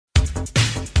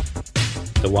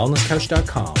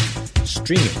TheWellnessCouch.com,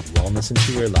 streaming wellness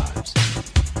into your lives.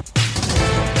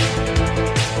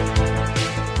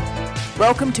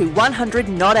 Welcome to 100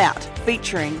 Not Out,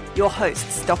 featuring your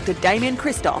hosts Dr. Damien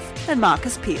Christoph and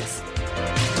Marcus Pearce.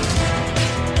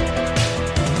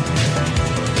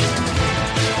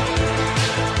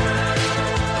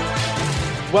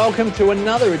 Welcome to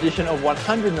another edition of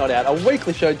 100 Not Out, a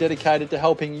weekly show dedicated to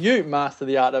helping you master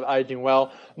the art of aging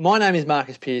well. My name is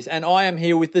Marcus Pearce, and I am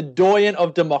here with the doyen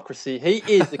of democracy. He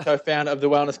is the co-founder of The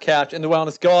Wellness Couch and The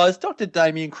Wellness Guys, Dr.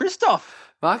 Damien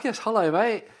Christoph. Marcus, hello,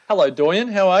 mate. Hello, doyen.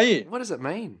 How are you? What does it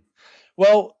mean?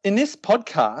 Well, in this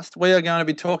podcast, we are going to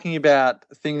be talking about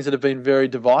things that have been very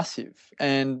divisive,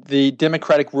 and the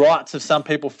democratic rights of some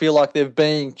people feel like they're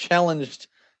being challenged,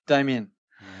 Damien.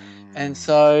 And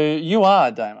so you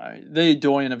are, Damo, the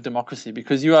doyen of democracy,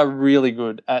 because you are really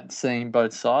good at seeing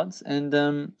both sides,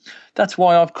 and that's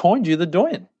why I've coined you the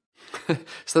doyen.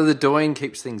 So the doyen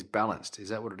keeps things balanced. Is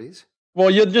that what it is? Well,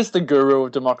 you're just the guru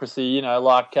of democracy, you know,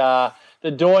 like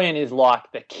the doyen is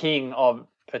like the king of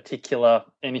particular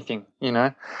anything, you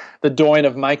know. The doyen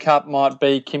of makeup might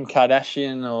be Kim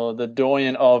Kardashian, or the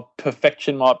doyen of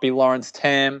perfection might be Lawrence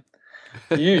Tam.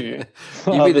 You'd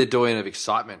be the doyen of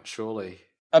excitement, surely.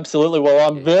 Absolutely. Well,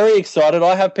 I'm very excited.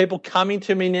 I have people coming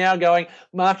to me now going,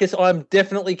 Marcus, I'm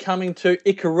definitely coming to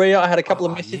Ikaria. I had a couple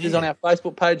of messages on our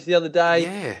Facebook page the other day.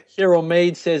 Yeah. Cheryl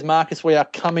Mead says, Marcus, we are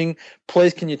coming.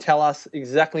 Please, can you tell us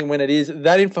exactly when it is?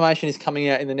 That information is coming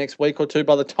out in the next week or two.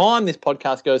 By the time this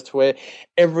podcast goes to air,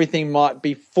 everything might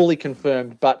be fully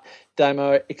confirmed. But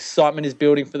Damo, excitement is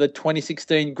building for the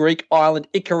 2016 Greek island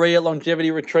Ikaria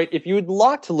longevity retreat. If you would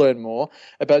like to learn more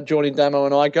about joining Damo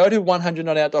and I, go to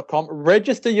 100notout.com,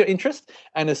 register your interest,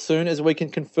 and as soon as we can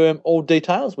confirm all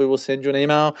details, we will send you an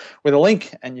email with a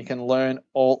link and you can learn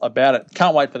all about it.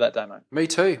 Can't wait for that, Damo. Me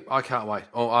too. I can't wait.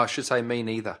 Or I should say me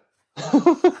neither.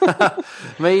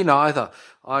 Me neither.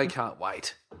 I can't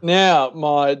wait. Now,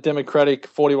 my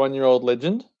democratic 41-year-old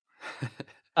legend.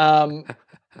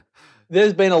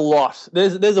 There's been a lot.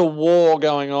 There's a war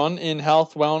going on in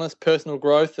health, wellness, personal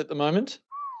growth at the moment.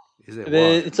 Is it?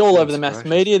 It's all over the mass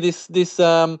media. This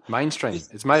mainstream.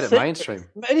 It's made it mainstream.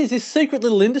 It is this secret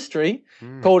little industry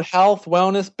called health,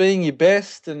 wellness, being your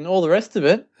best, and all the rest of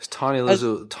it. This tiny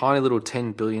little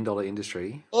 $10 billion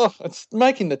industry. Oh, it's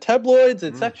making the tabloids.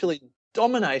 It's actually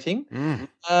dominating.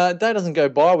 Day doesn't go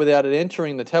by without it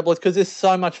entering the tabloids because there's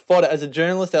so much fodder. As a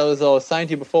journalist, as I was saying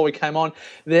to you before we came on,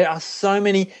 there are so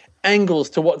many angles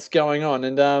to what's going on.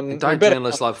 And don't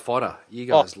journalists love fodder? You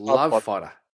guys love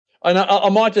fodder. I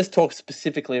might just talk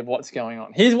specifically of what's going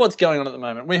on. Here's what's going on at the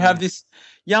moment. We have this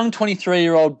young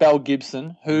 23-year-old Belle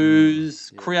Gibson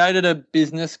who's created a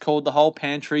business called The Whole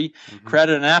Pantry,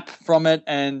 created an app from it,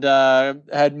 and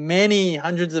had many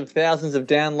hundreds of thousands of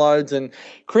downloads and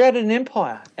created an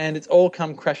empire. And it's all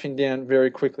come crashing down very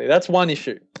quickly. That's one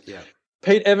issue. Yeah.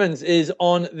 Pete Evans is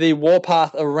on the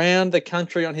warpath around the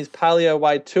country on his Paleo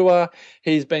Way tour.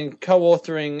 He's been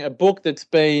co-authoring a book that's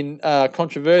been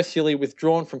controversially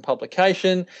withdrawn from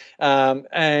publication,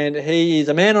 and he is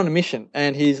a man on a mission,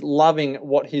 and he's loving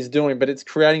what he's doing, but it's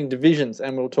creating divisions,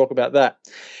 and we'll talk about that.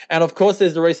 And, of course,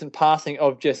 there's the recent passing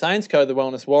of Jess Ainscough, the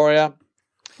wellness warrior,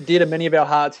 dear to many of our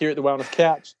hearts here at the Wellness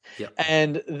Couch,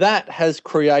 and that has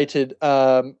created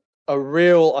a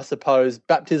real, I suppose,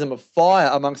 baptism of fire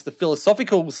amongst the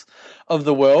philosophicals of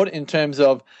the world in terms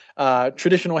of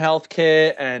traditional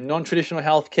healthcare and non-traditional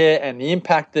healthcare and the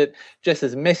impact that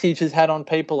Jess's message has had on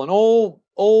people and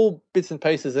all bits and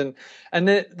pieces. And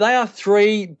they are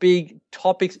three big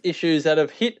topics, issues that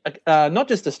have hit not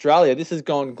just Australia. This has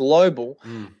gone global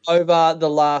over the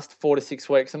last 4 to 6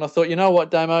 weeks. And I thought, you know what,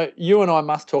 Damo, you and I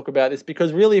must talk about this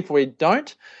because really if we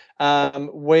don't,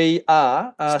 we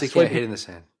are sticking our head in the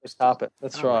sand. Carpet.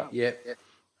 That's right. Yeah.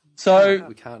 So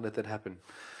we can't let that happen.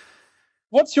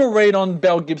 What's your read on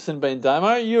Belle Gibson been,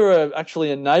 Damo? You're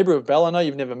actually a neighbour of Belle. I know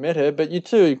you've never met her, but you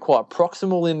two are quite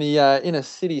proximal in the inner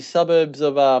city suburbs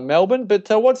of Melbourne. But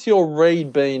what's your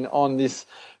read been on this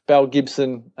Belle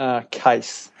Gibson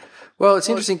case? Well, it's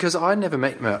interesting because I never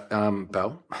met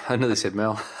Belle. I nearly said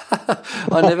Mel. I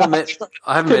haven't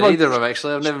met either of them,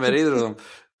 actually. I've never met either of them.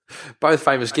 Both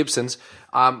famous Gibsons.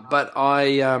 But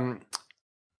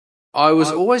I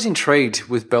was always intrigued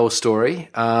with Belle's story,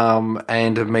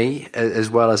 and me, as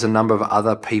well as a number of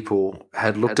other people,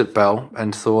 had looked at Belle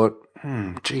and thought,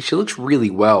 gee, she looks really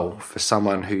well for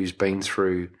someone who's been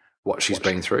through what she's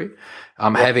been through.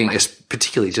 Having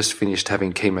particularly just finished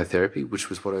having chemotherapy, which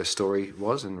was what her story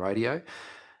was in radio.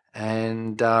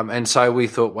 And so we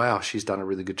thought, wow, she's done a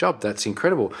really good job. That's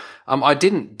incredible. I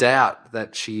didn't doubt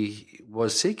that she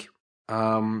was sick.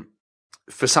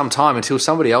 for some time until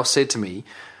somebody else said to me,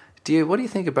 what do you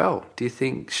think of Belle? Do you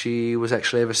think she was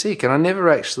actually ever sick? And I never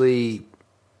actually,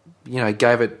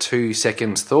 gave it 2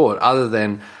 seconds thought other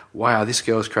than, wow, this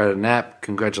girl's created an app.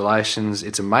 Congratulations.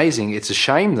 It's amazing. It's a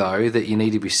shame, though, that you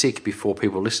need to be sick before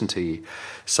people listen to you.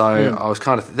 So I was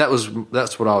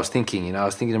that's what I was thinking. I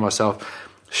was thinking to myself,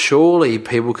 surely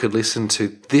people could listen to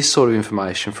this sort of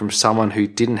information from someone who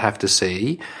didn't have to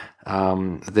see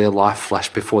their life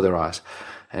flash before their eyes.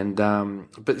 And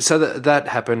but so that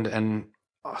happened, and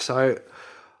so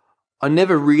I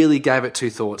never really gave it 2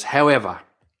 thoughts. However,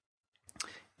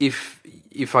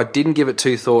 if I didn't give it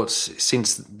 2 thoughts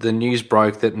since the news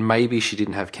broke that maybe she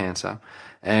didn't have cancer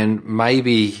and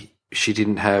maybe she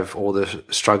didn't have all the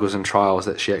struggles and trials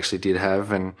that she actually did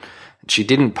have, and she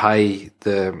didn't pay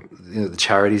the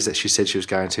charities that she said she was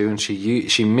going to, and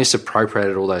she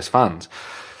misappropriated all those funds,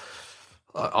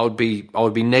 I would be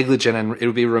negligent and it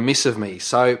would be remiss of me.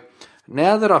 So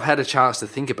now that I've had a chance to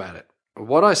think about it,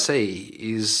 what I see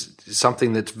is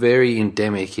something that's very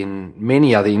endemic in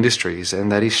many other industries,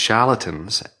 and that is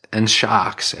charlatans and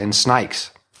sharks and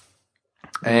snakes.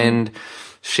 And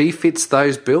she fits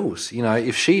those bills.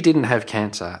 If she didn't have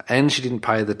cancer and she didn't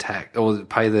pay the tax or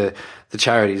pay the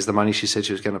charities the money she said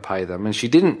she was going to pay them, and she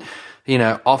didn't,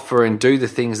 offer and do the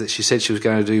things that she said she was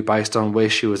going to do based on where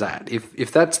she was at.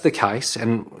 If that's the case,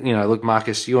 and, look,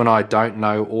 Marcus, you and I don't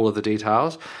know all of the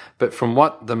details, but from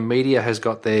what the media has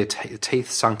got their teeth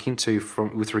sunk into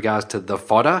with regards to the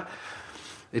fodder,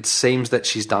 it seems that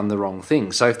she's done the wrong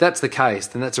thing. So if that's the case,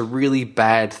 then that's a really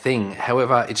bad thing.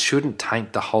 However, it shouldn't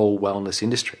taint the whole wellness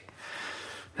industry.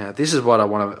 Now, this is what I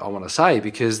want to say,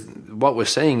 because what we're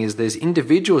seeing is there's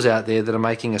individuals out there that are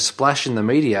making a splash in the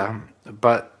media,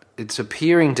 but it's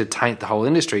appearing to taint the whole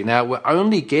industry. Now, we're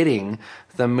only getting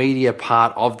the media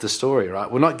part of the story,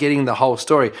 right? We're not getting the whole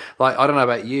story. Like, I don't know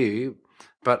about you,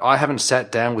 but I haven't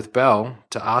sat down with Belle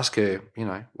to ask her,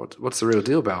 what's the real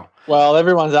deal, Belle? Well,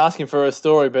 everyone's asking for a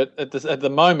story, but at the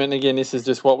moment, again, this is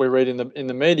just what we read in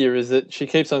the media, is that she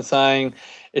keeps on saying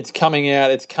it's coming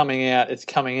out, it's coming out, it's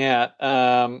coming out.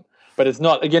 But it's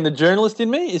not. Again, the journalist in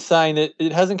me is saying that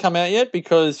it hasn't come out yet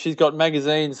because she's got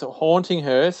magazines haunting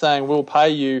her saying we'll pay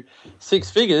you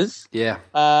 6 figures,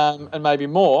 and maybe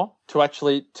more to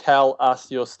actually tell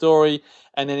us your story.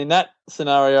 And then in that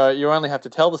scenario, you only have to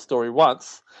tell the story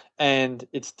once and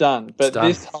it's done. But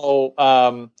this whole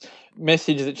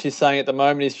message that she's saying at the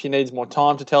moment is she needs more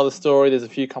time to tell the story. There's a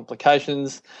few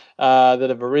complications that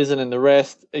have arisen, and the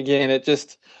rest, again, it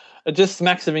just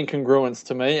smacks of incongruence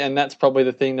to me, and that's probably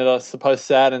the thing that I suppose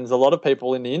saddens a lot of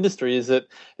people in the industry, is that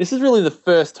this is really the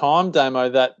first time, Damo,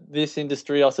 that this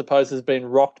industry, I suppose, has been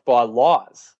rocked by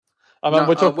lies. I mean,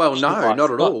 no,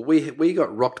 not at all. We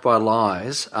got rocked by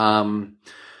lies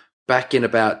back in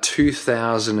about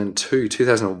 2002,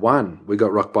 2001. We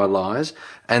got rocked by lies,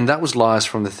 and that was lies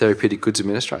from the Therapeutic Goods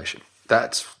Administration.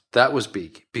 That was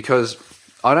big, because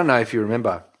I don't know if you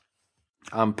remember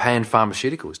Pan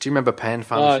Pharmaceuticals. Do you remember Pan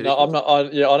Pharmaceuticals? No, I'm not. I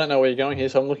don't know where you're going here,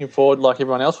 so I'm looking forward, like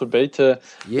everyone else would be, to.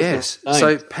 Yes.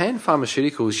 So Pan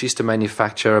Pharmaceuticals used to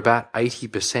manufacture about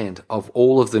 80% of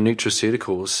all of the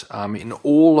nutraceuticals in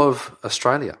all of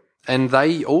Australia, and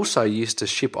they also used to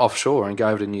ship offshore and go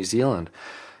over to New Zealand.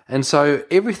 And so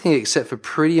everything except for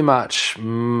pretty much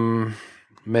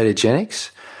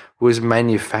Metagenics was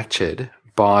manufactured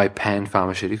by Pan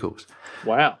Pharmaceuticals.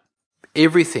 Wow.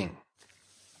 Everything.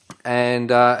 And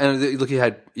look, you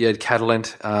had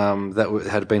Catalent that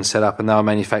had been set up, and they were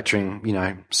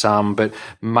manufacturing, some, but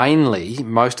mainly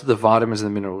most of the vitamins and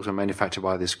the minerals are manufactured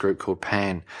by this group called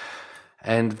Pan.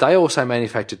 And they also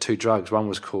manufactured 2 drugs. One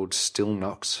was called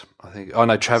Stilnox, I think. Oh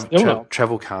no,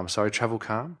 Travelcalm. Sorry,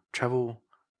 Travelcalm. Travelcalm.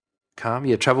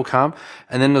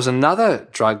 And then there was another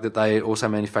drug that they also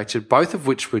manufactured, both of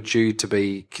which were due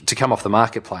to come off the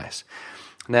marketplace.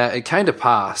 Now, it came to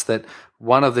pass that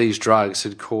one of these drugs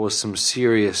had caused some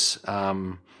serious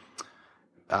side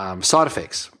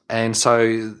effects, and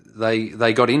so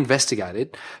they got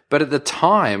investigated. But at the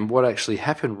time, what actually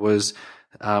happened was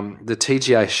the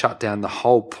TGA shut down the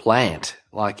whole plant.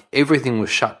 Like, everything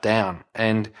was shut down,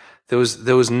 and there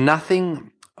was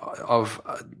nothing of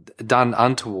done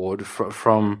untoward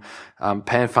from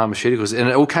Pan Pharmaceuticals, and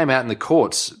it all came out in the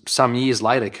courts some years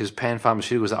later, because Pan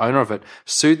Pharmaceuticals, the owner of it,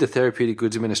 sued the Therapeutic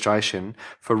Goods Administration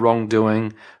for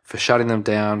wrongdoing, for shutting them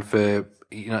down, for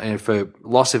for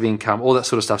loss of income, all that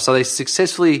sort of stuff. So they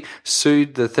successfully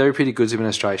sued the Therapeutic Goods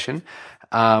Administration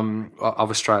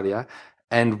of Australia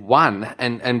and won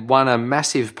a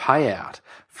massive payout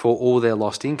for all their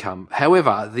lost income.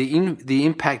 However, the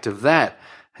impact of that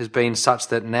has been such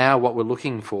that now what we're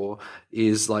looking for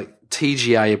is like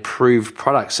TGA approved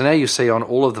products. So now you see on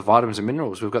all of the vitamins and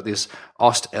minerals, we've got this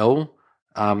OST-L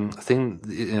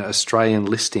thing, Australian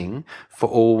listing for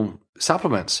all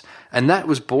supplements. And that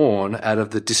was born out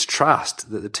of the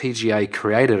distrust that the TGA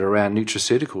created around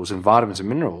nutraceuticals and vitamins and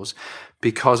minerals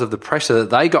because of the pressure that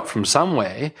they got from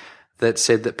somewhere that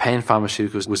said that Pan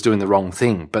Pharmaceuticals was doing the wrong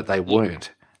thing, but they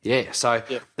weren't. Yeah, so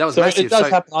that was massive. It does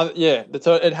happen.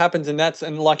 So it happens,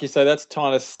 and like you say, that's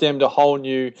kind of stemmed a whole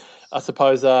new, I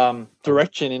suppose,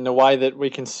 direction in the way that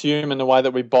we consume and the way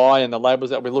that we buy and the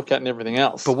labels that we look at and everything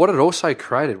else. But what it also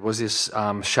created was this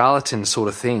charlatan sort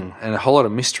of thing and a whole lot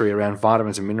of mystery around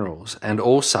vitamins and minerals, and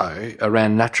also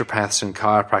around naturopaths and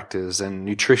chiropractors and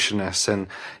nutritionists, and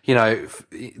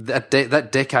that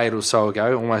decade or so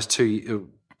ago, almost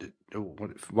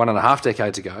 1.5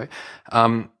 decades ago,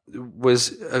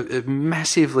 was a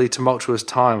massively tumultuous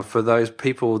time for those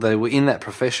people that were in that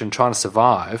profession trying to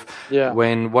survive. Yeah.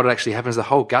 When what actually happens, the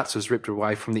whole guts was ripped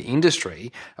away from the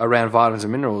industry around vitamins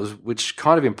and minerals, which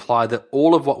kind of implied that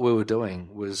all of what we were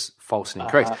doing was false and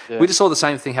incorrect. We just saw the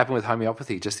same thing happen with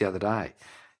homeopathy just the other day.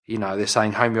 They're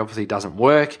saying homeopathy doesn't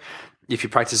work. If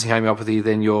you're practicing homeopathy,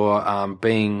 then you're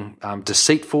being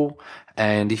deceitful.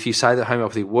 And if you say that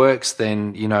homeopathy works,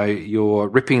 then, you're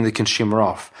ripping the consumer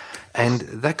off. And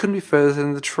that couldn't be further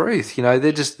than the truth.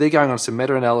 They're going on some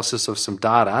meta-analysis of some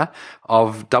data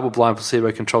of double-blind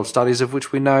placebo-controlled studies of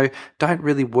which we know don't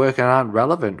really work and aren't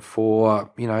relevant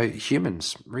for,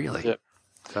 humans, really. Yep.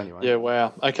 So anyway. Yeah,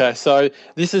 wow. Okay, so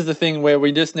this is the thing where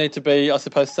we just need to be, I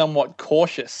suppose, somewhat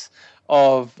cautious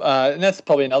of, and that's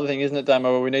probably another thing, isn't it,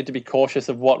 Damo, where we need to be cautious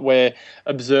of what we're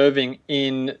observing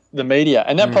in the media.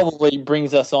 And that probably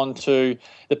brings us on to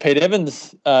the Pete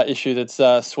Evans issue that's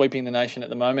sweeping the nation at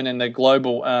the moment in the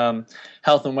global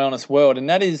health and wellness world. And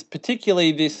that is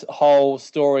particularly this whole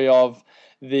story of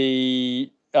the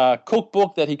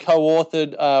cookbook that he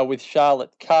co-authored with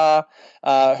Charlotte Carr,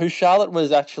 who Charlotte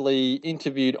was actually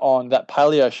interviewed on that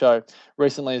Paleo show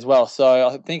recently as well. So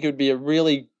I think it would be a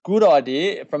really good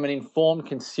idea from an informed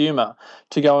consumer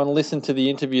to go and listen to the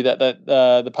interview that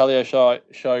the Paleo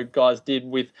show guys did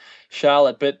with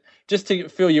Charlotte. But just to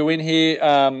fill you in here,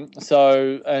 and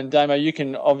Damo, you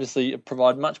can obviously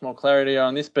provide much more clarity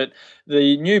on this, but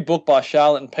the new book by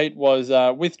Charlotte and Pete was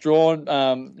withdrawn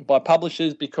by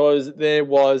publishers because there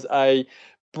was a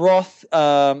broth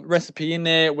recipe in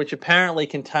there which apparently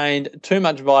contained too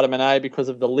much vitamin A because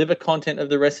of the liver content of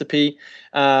the recipe,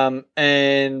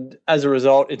 and as a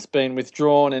result it's been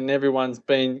withdrawn, and everyone's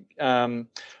been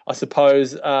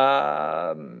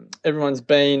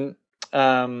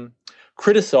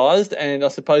criticised, and I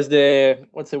suppose their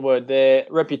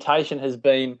reputation has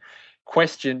been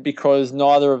questioned because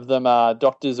neither of them are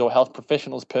doctors or health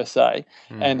professionals per se,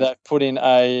 and they've put in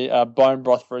a bone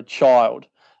broth for a child,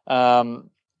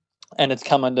 and it's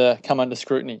come under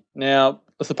scrutiny. Now,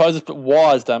 I suppose it's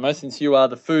wise, Damo, since you are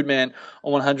the food man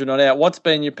on 100 Not Out, what's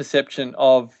been your perception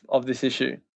of this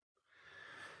issue?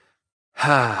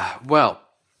 Well,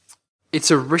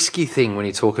 it's a risky thing when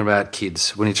you're talking about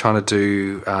kids, when you're trying to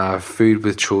do food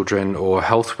with children or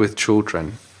health with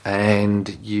children,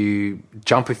 and you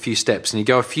jump a few steps and you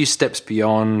go a few steps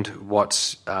beyond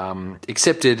what's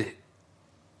accepted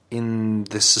in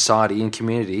the society, in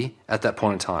community at that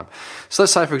point in time. So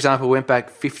let's say, for example, we went back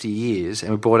 50 years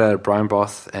and we brought out a bone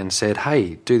broth and said,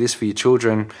 hey, do this for your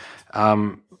children.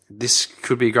 This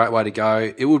could be a great way to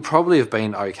go. It would probably have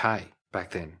been okay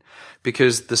back then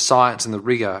because the science and the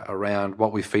rigor around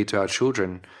what we feed to our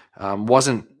children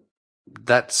wasn't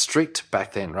that strict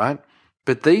back then, right?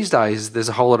 But these days, there's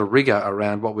a whole lot of rigor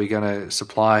around what we're going to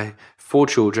supply for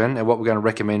children and what we're going to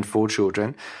recommend for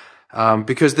children.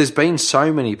 Because there's been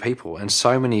so many people and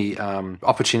so many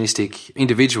opportunistic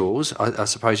individuals, I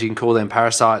suppose you can call them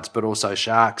parasites, but also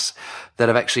sharks, that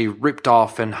have actually ripped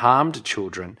off and harmed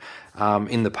children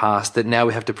in the past, that now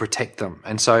we have to protect them.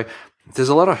 And so there's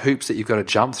a lot of hoops that you've got to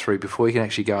jump through before you can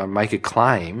actually go and make a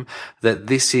claim that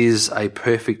this is a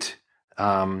perfect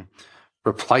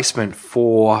replacement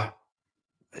for,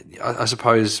 I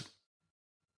suppose,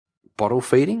 bottle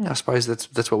feeding. I suppose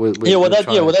that's what we're that's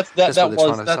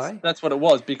what it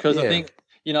was, because I think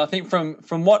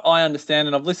from what I understand,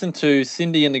 and I've listened to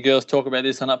Cindy and the girls talk about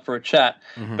this on Up for a Chat,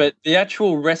 but the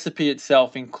actual recipe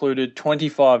itself included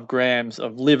 25 grams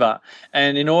of liver,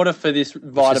 and in order for this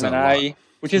vitamin A,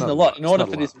 which isn't a lot, in order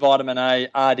for this vitamin A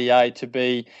RDA to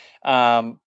be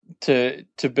to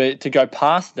go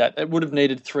past that, it would have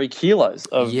needed 3 kilos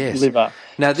of liver.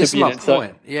 Now, this is my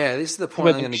point. This is the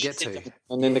point I'm going to get to.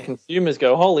 And then the consumers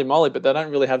go, holy moly, but they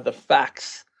don't really have the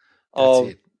facts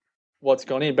of what's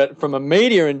gone in. But from a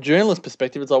media and journalist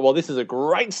perspective, it's like, well, this is a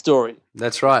great story.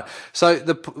 That's right. So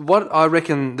what I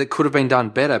reckon that could have been done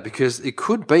better, because it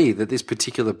could be that this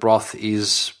particular broth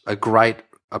is a great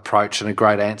approach and a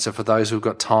great answer for those who've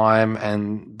got time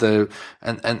and the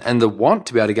want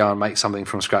to be able to go and make something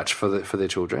from scratch for their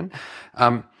children,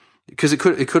 because it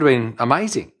could have been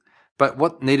amazing. But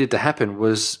what needed to happen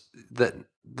was that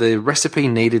the recipe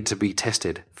needed to be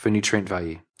tested for nutrient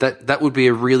value. That would be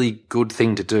a really good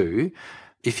thing to do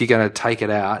if you're going to take it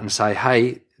out and say,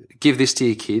 hey, give this to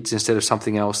your kids instead of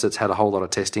something else that's had a whole lot of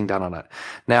testing done on it.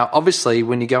 Now, obviously,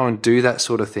 when you go and do that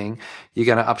sort of thing, you're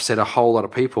going to upset a whole lot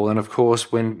of people. And of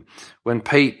course, when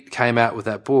Pete came out with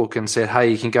that book and said,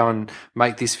 hey, you can go and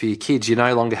make this for your kids, you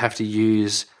no longer have to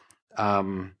use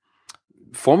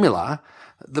formula,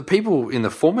 the people in the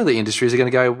formula industries are going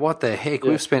to go, what the heck? Yeah.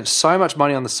 We've spent so much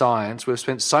money on the science. We've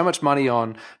spent so much money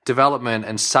on development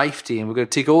and safety, and we're going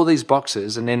to tick all these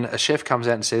boxes. And then a chef comes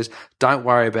out and says, don't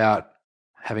worry about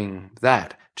having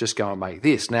that. Just go and make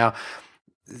this. Now,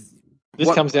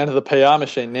 this comes down to the PR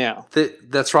machine now.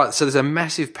 That's right. So there's a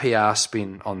massive PR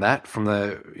spin on that from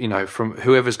from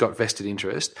whoever's got vested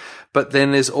interest. But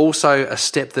then there's also a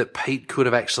step that Pete could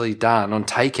have actually done on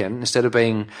taken, instead of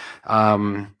being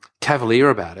cavalier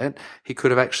about it. He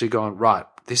could have actually gone, right,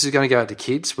 this is going to go out to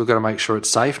kids. We've got to make sure it's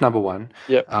safe, number one.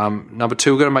 Yep. Number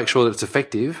two, we've got to make sure that it's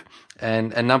effective.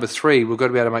 And number three, we've got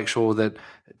to be able to make sure that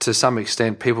to some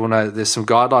extent people know that there's some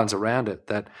guidelines around it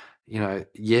that,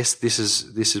 yes, this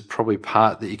is probably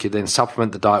part that you could then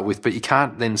supplement the diet with, but you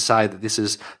can't then say that this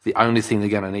is the only thing they're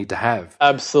going to need to have.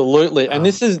 Absolutely. And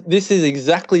this is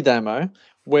exactly, Damo,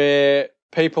 where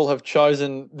people have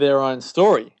chosen their own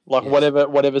story, like yes.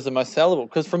 whatever's the most sellable.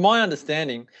 Because from my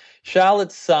understanding,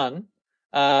 Charlotte's son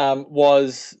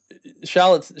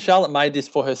Charlotte made this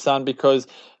for her son because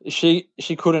she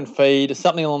couldn't feed,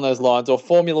 something along those lines, or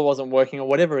formula wasn't working, or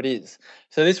whatever it is.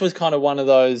 So this was kind of one of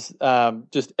those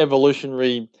just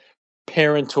evolutionary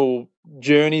parental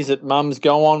journeys that mums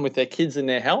go on with their kids and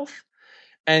their health.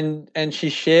 And she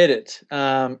shared it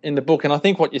in the book. And I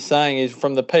think what you're saying is,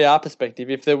 from the PR perspective,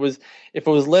 if it was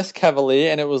less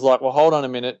cavalier and it was like, well, hold on a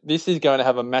minute, this is going to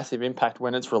have a massive impact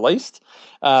when it's released.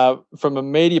 From a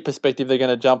media perspective, they're going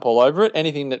to jump all over it.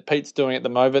 Anything that Pete's doing at the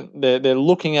moment, they're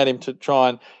looking at him to try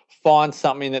and find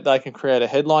something that they can create a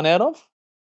headline out of.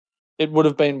 It would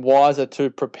have been wiser to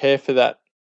prepare for that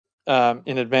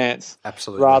in advance.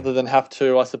 Absolutely. Rather than have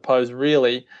to, I suppose,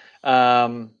 really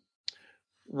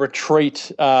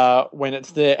retreat when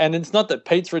it's there. And it's not that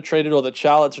Pete's retreated or that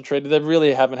Charlotte's retreated. They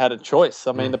really haven't had a choice.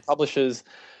 I mean, the publishers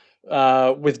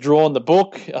withdrawn the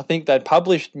book. I think they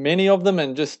published many of them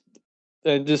and just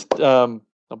not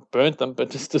burnt them, but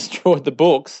just destroyed the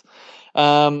books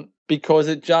because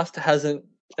it just hasn't.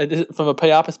 From a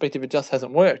PR perspective, it just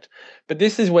hasn't worked. But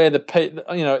this is where we can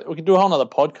do a whole other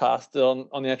podcast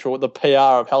on the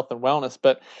PR of health and wellness.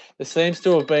 But there seems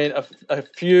to have been a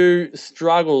few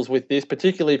struggles with this,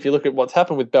 particularly if you look at what's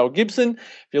happened with Belle Gibson.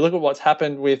 If you look at what's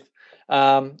happened with,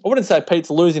 I wouldn't say Pete's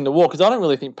losing the war, because I don't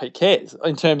really think Pete cares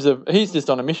in terms of, he's just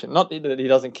on a mission. Not that he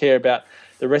doesn't care about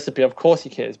the recipe. Of course he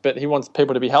cares, but he wants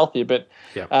people to be healthier. But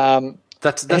yeah.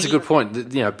 That's a good point.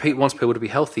 Pete wants people to be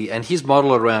healthy, and his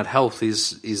model around health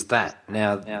is that.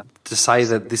 Now, to say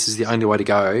that this is the only way to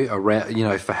go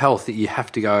around, for health, that you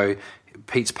have to go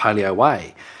Pete's paleo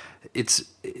way,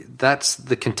 that's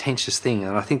the contentious thing,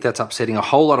 and I think that's upsetting a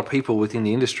whole lot of people within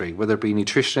the industry, whether it be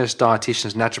nutritionists,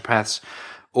 dietitians, naturopaths,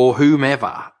 or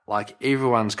whomever. Like,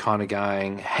 everyone's kind of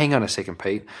going, hang on a second,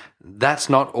 Pete, that's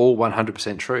not all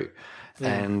 100% true. Yeah.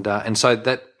 And so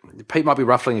that Pete might be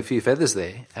ruffling a few feathers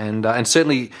there, and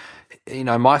certainly,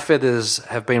 my feathers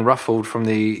have been ruffled from to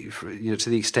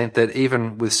the extent that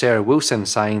even with Sarah Wilson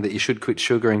saying that you should quit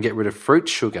sugar and get rid of fruit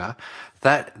sugar,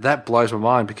 that blows my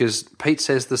mind, because Pete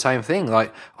says the same thing.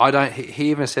 Like, he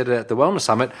even said it at the Wellness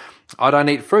Summit, I don't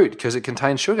eat fruit because it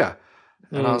contains sugar.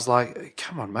 And I was like,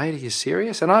 come on, mate, are you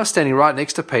serious? And I was standing right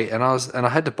next to Pete, and I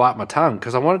had to bite my tongue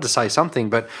because I wanted to say something,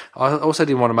 but I also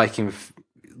didn't want to make him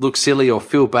look silly or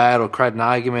feel bad or create an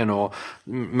argument or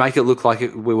make it look like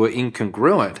we were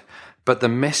incongruent. But the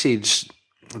message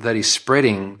that he's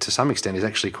spreading to some extent is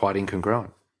actually quite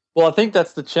incongruent. Well, I think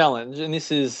that's the challenge. And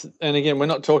again, we're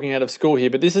not talking out of school here,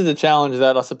 but this is a challenge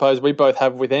that I suppose we both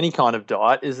have with any kind of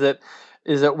diet, is that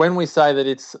when we say that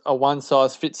it's a one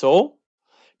size fits all,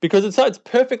 because it's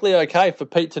perfectly okay for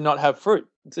Pete to not have fruit.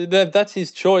 So that's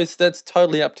his choice. That's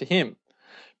totally up to him.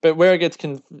 But where it gets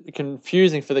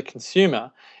confusing for the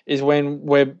consumer is when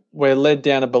we're led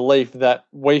down a belief that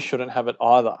we shouldn't have it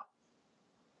either.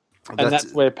 And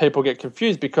that's where people get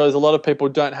confused, because a lot of people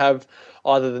don't have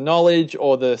either the knowledge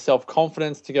or the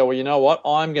self-confidence to go, well, you know what,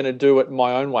 I'm going to do it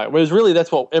my own way. Whereas really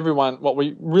that's what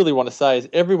we really want to say is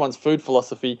everyone's food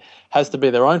philosophy has to be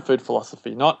their own food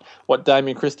philosophy, not what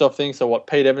Damien Christoph thinks or what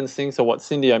Pete Evans thinks or what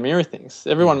Cindy O'Meara thinks.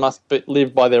 Everyone must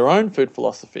live by their own food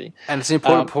philosophy. And it's an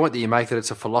important point that you make, that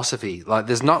it's a philosophy. Like,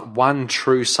 there's not one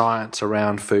true science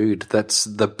around food that's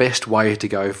the best way to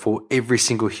go for every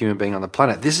single human being on the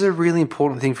planet. This is a really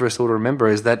important thing for us all to remember,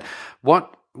 is that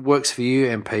what works for you,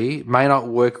 MP, may not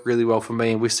work really well for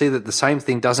me. And we see that the same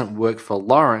thing doesn't work for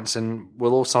Lawrence and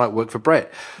will also not work for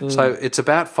Brett. So it's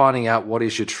about finding out what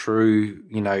is your true,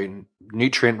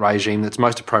 nutrient regime that's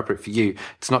most appropriate for you.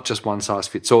 It's not just one size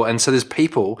fits all. And so there's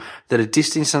people that are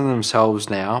distancing themselves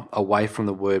now away from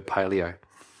the word paleo.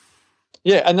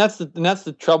 Yeah, and that's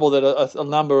the trouble that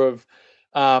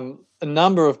a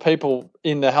number of people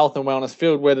in the health and wellness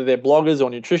field, whether they're bloggers or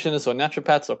nutritionists or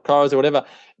naturopaths or chiros or whatever,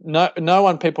 no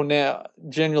one people now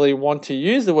generally want to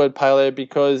use the word paleo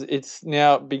because it's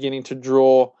now beginning to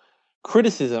draw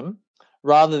criticism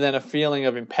rather than a feeling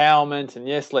of empowerment and,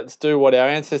 yes, let's do what our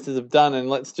ancestors have done and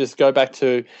let's just go back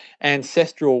to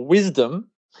ancestral wisdom.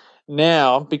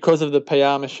 Now, because of the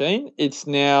PR machine, it's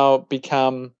now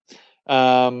become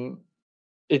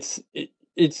it's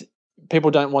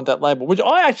people don't want that label, which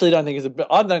I actually don't think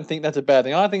I don't think that's a bad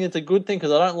thing. I think it's a good thing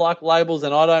because I don't like labels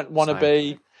and I don't want to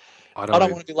be. I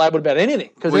don't want to be labelled about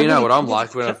anything. Well, you know what I'm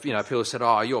like when people said,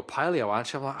 "Oh, you're paleo,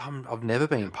 aren't you?" I'm like, I've never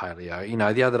been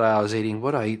paleo. The other day I was eating.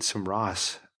 I eat some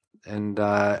rice, and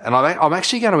I'm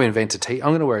actually going to invent I'm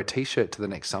going to wear a T-shirt to the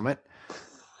next summit.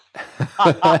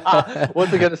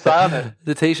 What's it going to say on it?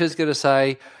 The T-shirt's going to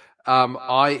say,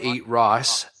 "I eat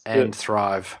rice and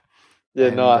thrive."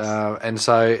 Yeah, nice. And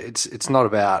so it's not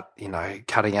about,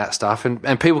 cutting out stuff.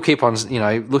 And people keep on,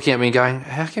 looking at me and going,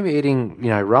 how come you're eating,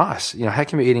 rice? How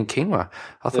come you're eating quinoa?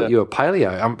 I thought you were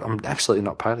paleo. I'm absolutely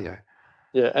not paleo.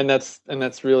 Yeah, and that's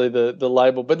really the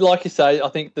label. But like you say, I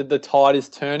think that the tide is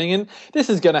turning, and this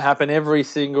is going to happen every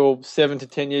single 7 to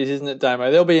 10 years, isn't it, Damo?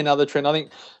 There'll be another trend. I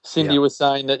think Cindy was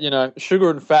saying that, sugar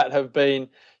and fat have been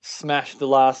smashed the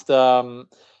last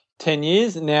 10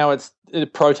 years. Now it's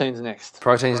proteins next.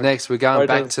 Proteins next. We're going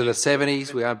back to the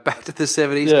 70s. We're going back to the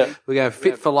 70s. Yeah. We're going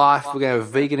fit for life. We're going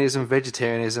veganism,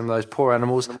 vegetarianism, those poor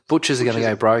animals. Butchers are going to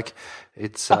go broke.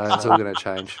 It's all going to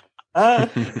change.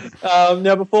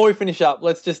 Now, before we finish up,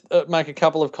 let's just make a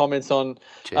couple of comments on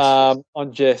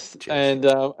Jess. And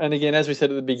again, as we said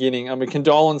at the beginning,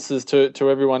 condolences to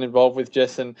everyone involved with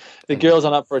Jess, and the girls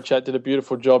on Up for a Chat did a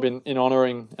beautiful job in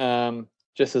honouring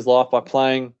Jess's life by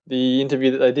playing the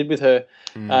interview that they did with her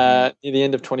near the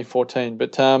end of 2014.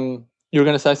 But you were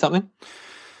going to say something?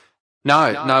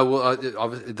 No. Well,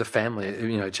 the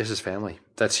family, Jess's family,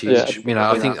 that's huge.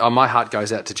 I think my heart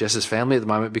goes out to Jess's family at the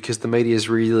moment because the media is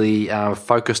really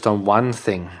focused on one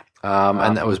thing,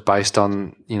 and that was based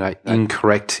on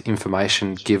incorrect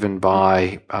information given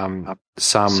by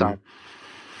some.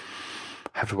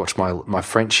 I have to watch my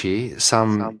French here.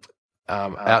 Some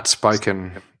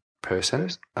outspoken person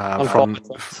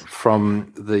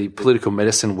from the political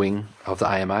medicine wing of the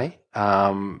AMA,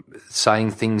 saying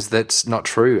things that's not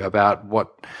true about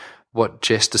what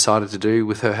Jess decided to do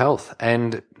with her health.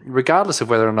 And regardless of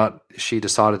whether or not she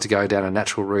decided to go down a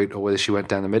natural route or whether she went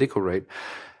down the medical route,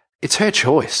 it's her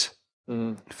choice.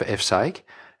 For F's sake.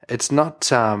 It's not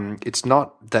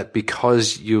that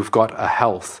because you've got a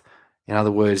health, in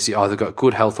other words, you either got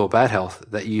good health or bad health,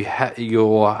 that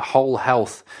your whole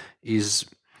health is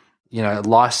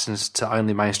licensed to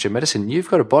only mainstream medicine. You've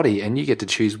got a body and you get to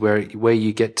choose where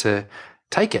you get to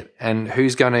take it and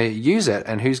who's going to use it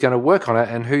and who's going to work on it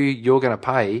and who you're going to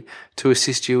pay to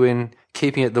assist you in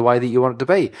keeping it the way that you want it to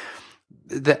be.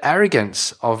 The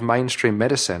arrogance of mainstream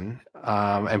medicine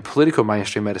and political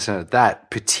mainstream medicine at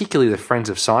that, particularly the Friends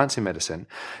of Science in Medicine,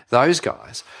 those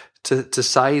guys, to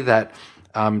say that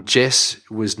Jess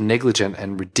was negligent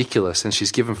and ridiculous and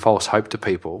she's given false hope to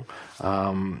people.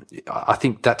 I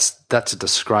think that's a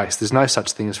disgrace. There's no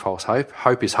such thing as false hope.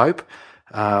 Hope is hope.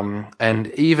 And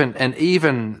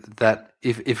even that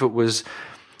if it was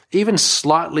even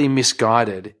slightly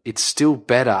misguided, it's still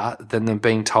better than them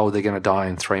being told they're going to die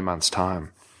in 3 months'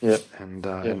 time. Yeah. And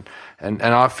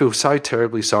I feel so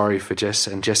terribly sorry for Jess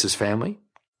and Jess's family.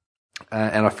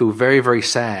 And I feel very, very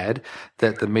sad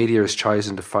that the media has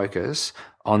chosen to focus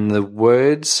on the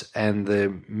words and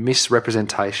the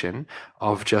misrepresentation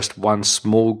of just one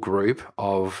small group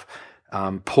of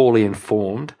poorly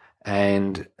informed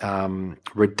and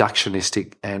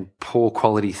reductionistic and poor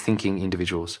quality thinking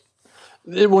individuals.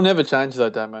 It will never change though,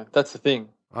 Damo. That's the thing.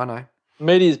 I know.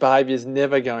 Media's behaviour is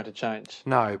never going to change.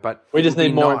 No, but we just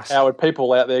need more nice. Empowered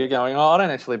people out there going, I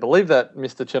don't actually believe that,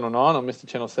 Mr. Channel 9 or Mr.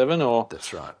 Channel 7 or...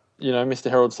 That's right. Mr.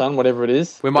 Herald Sun, whatever it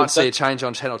is. We might see a change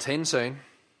on Channel 10 soon.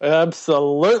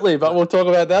 Absolutely, but we'll talk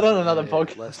about that on another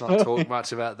podcast. Let's not talk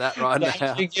much about that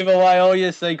now. You give away all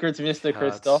your secrets, Mr.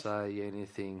 Christoph. Can't say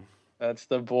anything. That's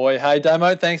the boy. Hey,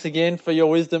 Damo, thanks again for your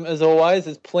wisdom as always.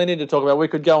 There's plenty to talk about. We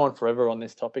could go on forever on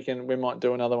this topic, and we might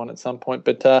do another one at some point.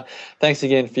 But thanks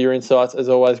again for your insights as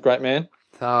always. Great man.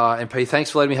 MP, thanks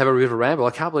for letting me have a river ramble.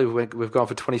 I can't believe we've gone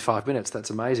for 25 minutes.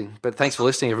 That's amazing. But thanks for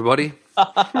listening, everybody.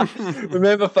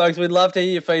 Remember, folks, we'd love to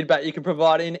hear your feedback. You can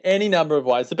provide in any number of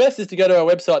ways. The best is to go to our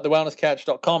website,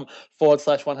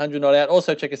 thewellnesscouch.com/100 Not Out.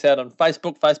 Also, check us out on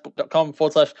Facebook,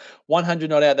 facebook.com/100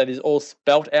 Not Out. That is all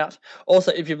spelt out.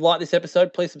 Also, if you've liked this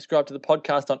episode, please subscribe to the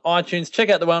podcast on iTunes. Check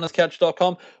out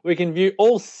thewellnesscouch.com. We can view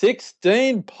all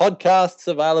 16 podcasts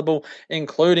available,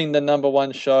 including the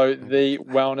 #1 show, The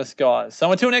Wellness Guys.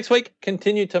 So until next week,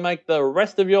 continue to make the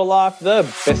rest of your life the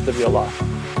best of your life.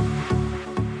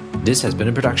 This has been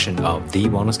a production of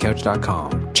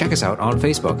TheWellnessCouch.com. Check us out on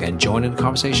Facebook and join in the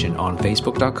conversation on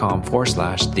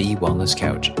Facebook.com/The Wellness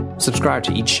Couch. Subscribe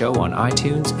to each show on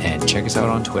iTunes and check us out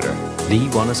on Twitter. The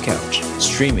Wellness Couch,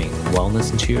 streaming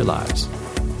wellness into your lives.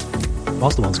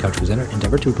 Whilst the Wellness Couch presenter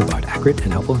endeavor to provide accurate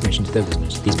and helpful information to their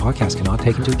listeners, these podcasts cannot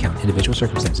take into account individual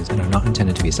circumstances and are not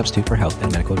intended to be a substitute for health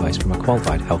and medical advice from a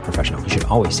qualified health professional. You should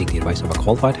always seek the advice of a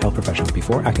qualified health professional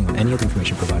before acting on any of the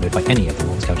information provided by any of the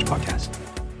Wellness Couch podcasts.